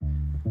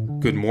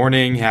Good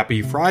morning,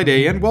 happy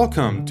Friday, and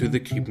welcome to the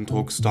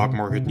Griepentrog Stock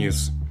Market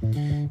News.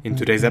 In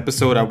today's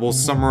episode, I will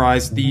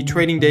summarize the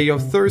trading day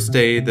of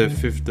Thursday, the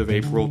 5th of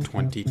April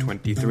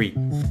 2023.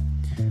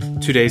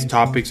 Today's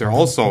topics are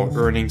also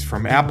earnings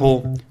from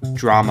Apple,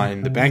 drama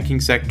in the banking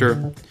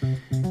sector,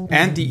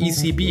 and the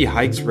ECB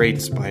hikes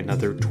rates by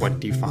another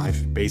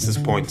 25 basis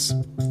points.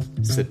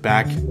 Sit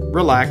back,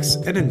 relax,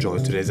 and enjoy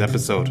today's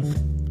episode.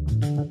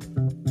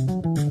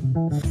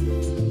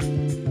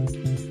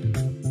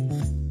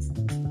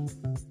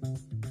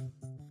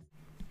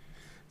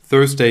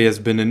 Thursday has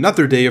been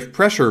another day of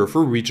pressure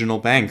for regional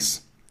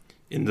banks.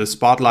 In the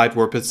spotlight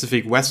were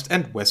Pacific West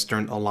and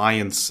Western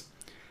Alliance.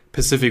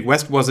 Pacific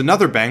West was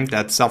another bank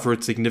that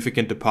suffered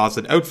significant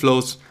deposit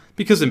outflows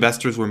because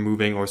investors were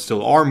moving or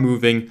still are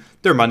moving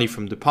their money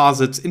from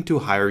deposits into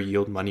higher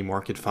yield money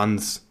market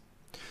funds.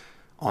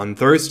 On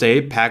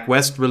Thursday,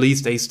 PacWest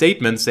released a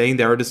statement saying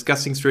they are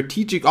discussing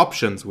strategic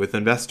options with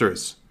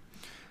investors.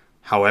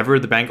 However,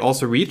 the bank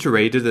also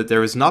reiterated that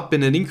there has not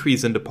been an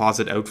increase in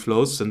deposit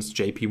outflows since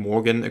JP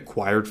Morgan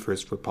acquired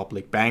First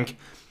Republic Bank,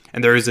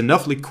 and there is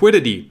enough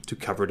liquidity to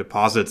cover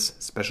deposits,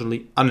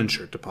 especially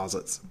uninsured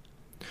deposits.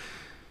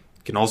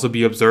 It can also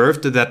be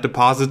observed that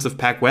deposits of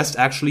PacWest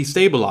actually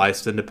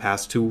stabilized in the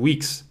past 2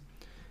 weeks.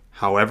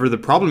 However, the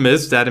problem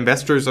is that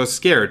investors are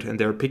scared and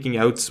they're picking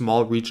out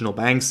small regional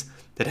banks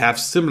that have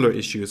similar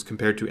issues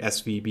compared to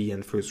SVB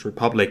and First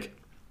Republic.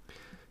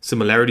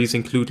 Similarities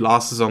include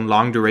losses on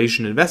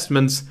long-duration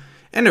investments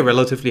and a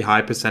relatively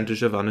high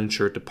percentage of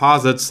uninsured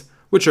deposits,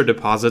 which are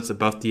deposits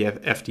above the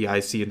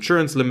FDIC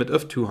insurance limit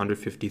of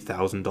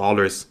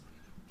 $250,000.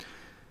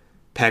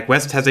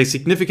 PacWest has a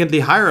significantly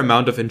higher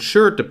amount of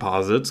insured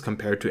deposits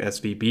compared to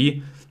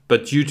SVB,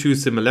 but due to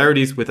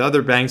similarities with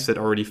other banks that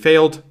already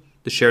failed,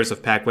 the shares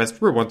of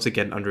PacWest were once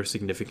again under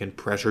significant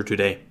pressure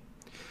today.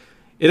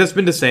 It has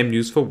been the same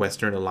news for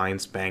Western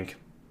Alliance Bank.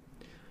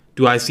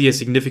 Do I see a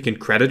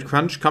significant credit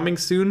crunch coming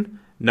soon?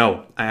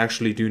 No, I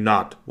actually do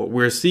not. What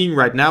we're seeing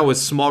right now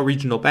is small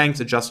regional banks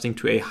adjusting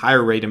to a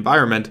higher rate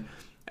environment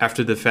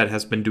after the Fed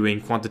has been doing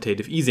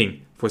quantitative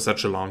easing for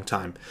such a long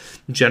time.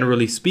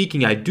 Generally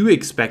speaking, I do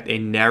expect a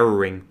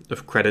narrowing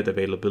of credit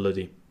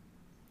availability.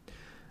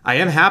 I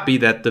am happy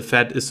that the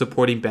Fed is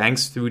supporting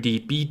banks through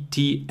the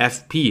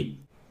BTFP,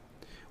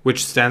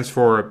 which stands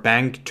for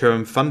Bank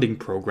Term Funding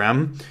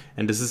Program.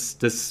 And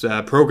this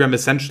program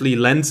essentially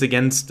lends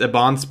against a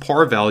bond's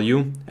par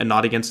value and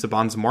not against the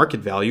bond's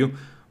market value,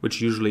 which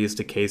usually is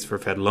the case for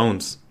Fed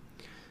loans.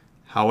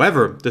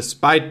 However,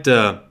 despite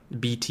the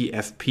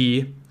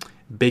BTFP,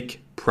 big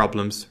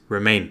problems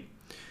remain.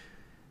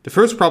 The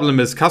first problem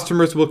is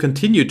customers will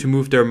continue to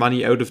move their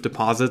money out of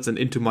deposits and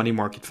into money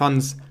market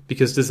funds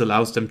because this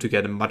allows them to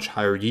get a much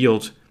higher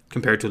yield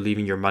compared to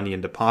leaving your money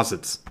in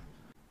deposits.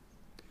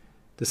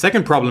 The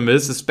second problem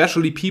is,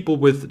 especially people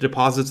with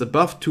deposits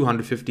above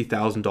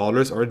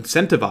 $250,000 are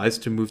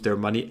incentivized to move their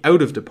money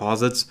out of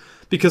deposits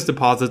because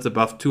deposits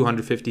above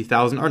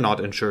 $250,000 are not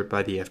insured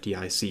by the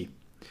FDIC.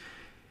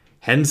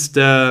 Hence,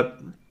 the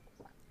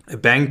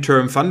Bank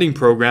Term Funding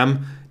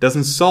Program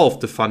doesn't solve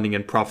the funding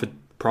and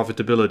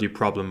profitability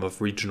problem of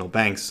regional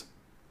banks.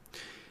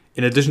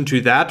 In addition to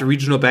that,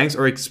 regional banks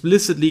are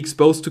explicitly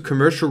exposed to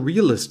commercial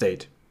real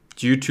estate.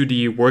 Due to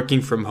the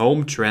working from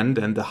home trend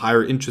and the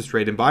higher interest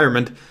rate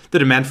environment, the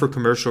demand for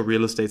commercial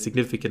real estate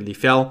significantly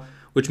fell,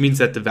 which means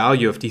that the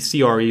value of the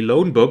CRE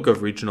loan book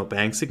of regional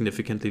banks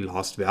significantly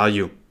lost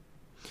value.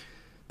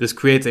 This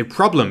creates a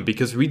problem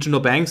because regional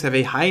banks have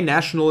a high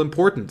national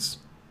importance.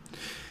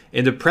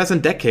 In the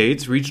present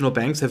decades, regional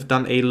banks have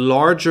done a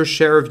larger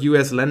share of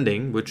US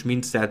lending, which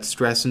means that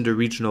stress in the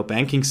regional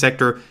banking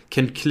sector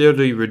can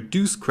clearly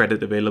reduce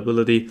credit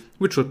availability,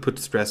 which would put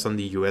stress on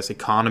the US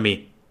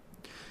economy.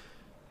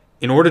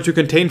 In order to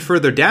contain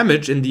further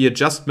damage in the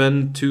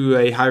adjustment to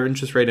a higher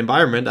interest rate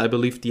environment, I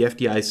believe the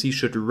FDIC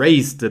should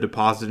raise the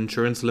deposit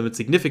insurance limit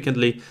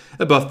significantly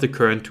above the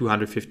current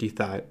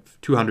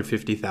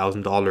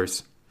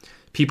 $250,000.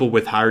 People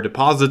with higher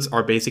deposits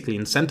are basically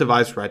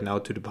incentivized right now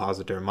to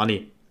deposit their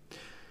money.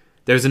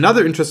 There's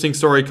another interesting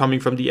story coming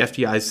from the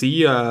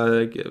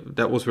FDIC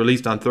that was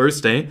released on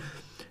Thursday.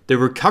 The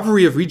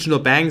recovery of regional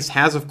banks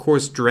has, of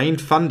course,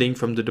 drained funding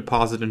from the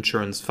Deposit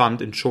Insurance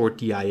Fund, in short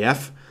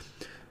DIF.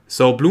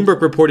 So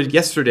Bloomberg reported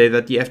yesterday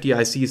that the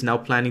FDIC is now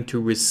planning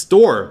to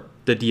restore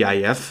the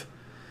DIF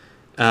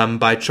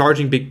by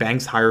charging big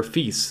banks higher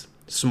fees.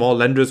 Small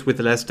lenders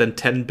with less than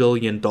 $10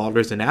 billion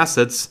in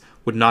assets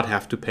would not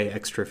have to pay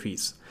extra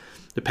fees.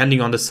 Depending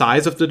on the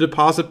size of the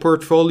deposit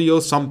portfolio,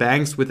 some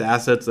banks with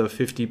assets of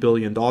 $50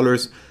 billion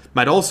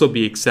might also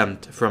be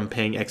exempt from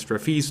paying extra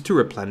fees to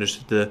replenish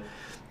the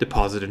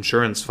Deposit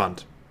Insurance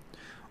Fund.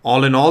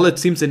 All in all, it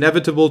seems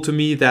inevitable to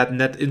me that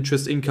net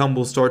interest income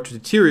will start to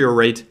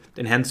deteriorate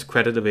and hence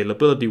credit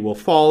availability will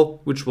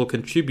fall, which will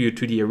contribute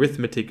to the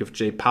arithmetic of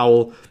Jay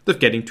Powell of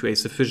getting to a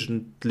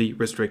sufficiently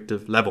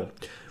restrictive level.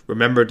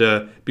 Remember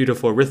the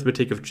beautiful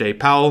arithmetic of Jay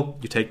Powell.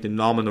 You take the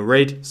nominal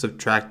rate,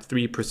 subtract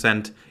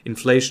 3%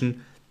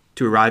 inflation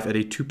to arrive at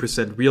a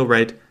 2% real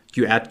rate.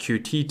 You add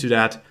QT to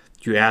that,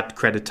 You add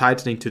credit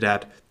tightening to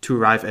that to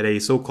arrive at a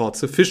so-called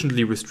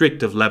sufficiently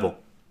restrictive level.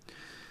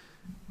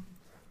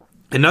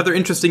 Another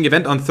interesting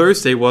event on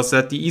Thursday was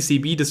that the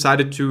ECB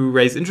decided to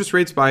raise interest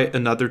rates by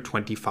another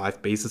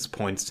 25 basis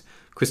points.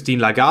 Christine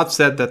Lagarde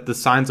said that the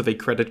signs of a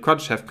credit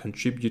crunch have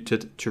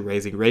contributed to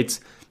raising rates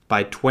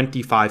by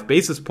 25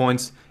 basis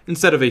points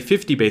instead of a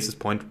 50 basis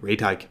point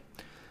rate hike.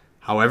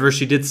 However,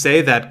 she did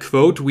say that,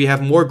 quote, "We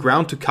have more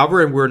ground to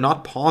cover and we're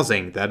not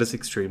pausing. That is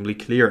extremely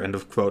clear," end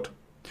of quote.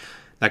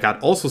 Lagarde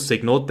also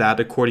signaled that,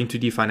 according to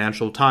the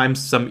Financial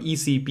Times, some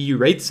ECB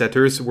rate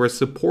setters were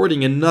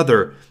supporting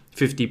another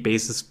 50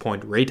 basis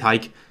point rate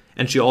hike,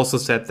 and she also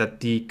said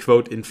that the,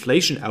 quote,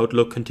 "inflation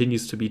outlook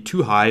continues to be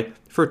too high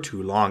for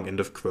too long," end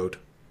of quote.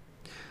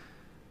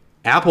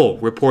 Apple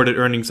reported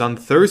earnings on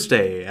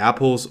Thursday.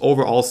 Apple's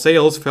overall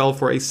sales fell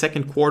for a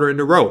second quarter in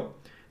a row.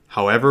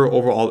 However,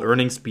 overall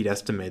earnings beat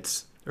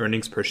estimates.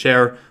 Earnings per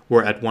share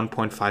were at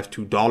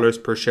 $1.52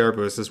 per share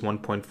versus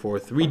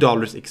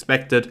 $1.43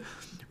 expected.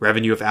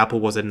 Revenue of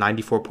Apple was at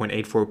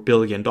 $94.84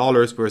 billion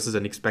versus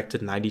an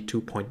expected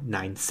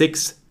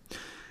 $92.96.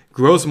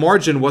 Gross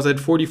margin was at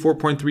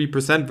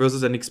 44.3%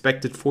 versus an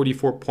expected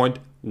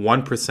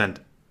 44.1%.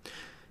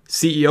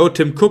 CEO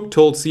Tim Cook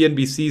told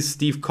CNBC's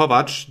Steve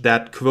Kovach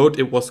that, quote,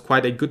 "It was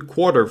quite a good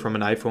quarter from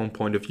an iPhone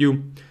point of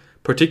view,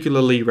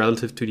 particularly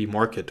relative to the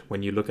market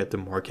when you look at the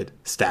market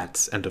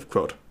stats," end of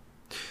quote.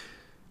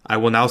 I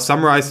will now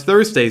summarize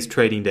Thursday's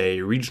trading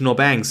day. Regional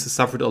banks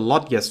suffered a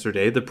lot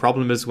yesterday. The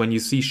problem is when you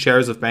see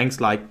shares of banks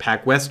like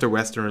PacWest or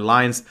Western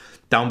Alliance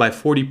down by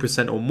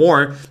 40% or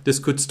more, this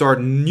could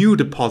start new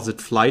deposit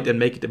flight and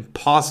make it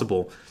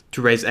impossible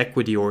to raise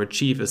equity or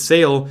achieve a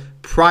sale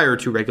prior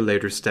to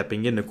regulators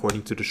stepping in,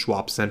 according to the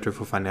Schwab Center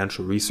for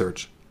Financial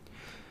Research.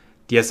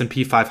 The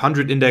S&P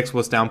 500 index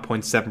was down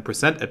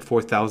 0.7% at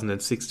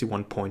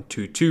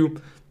 4,061.22.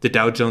 The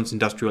Dow Jones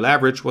Industrial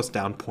Average was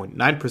down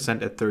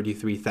 0.9% at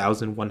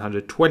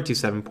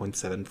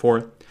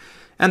 33,127.74.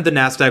 And the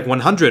Nasdaq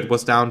 100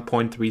 was down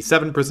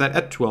 0.37%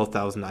 at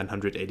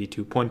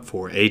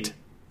 12,982.48.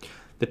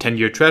 The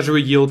 10-year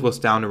Treasury yield was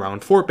down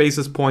around 4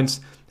 basis points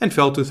and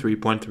fell to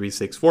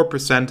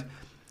 3.364%.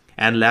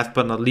 And last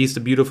but not least,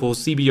 the beautiful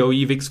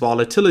CBOE VIX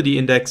Volatility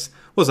Index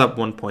was up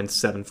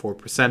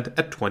 1.74%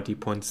 at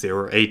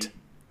 20.08.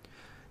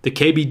 The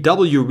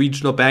KBW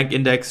Regional Bank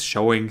Index,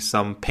 showing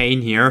some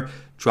pain here,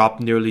 dropped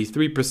nearly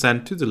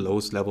 3% to the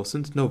lowest level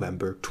since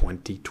November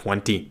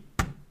 2020.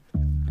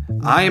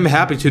 I am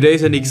happy.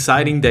 Today's an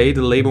exciting day.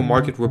 The labor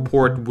market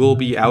report will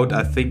be out,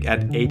 I think,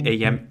 at 8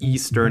 a.m.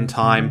 Eastern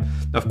time.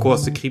 Of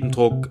course, the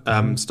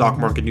Griepentrog Stock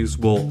Market News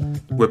will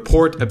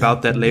report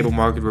about that labor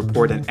market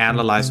report and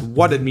analyze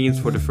what it means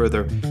for the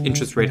further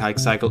interest rate hike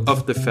cycle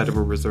of the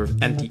Federal Reserve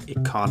and the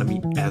economy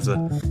as a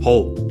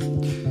whole.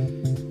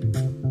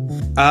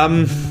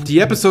 The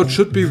episode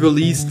should be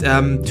released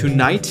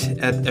tonight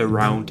at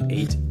around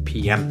 8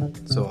 p.m.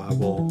 So I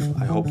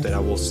hope that I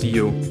will see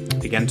you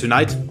again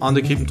tonight on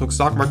the Griepentrog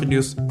Stock Market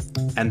News,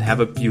 and have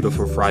a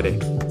beautiful Friday.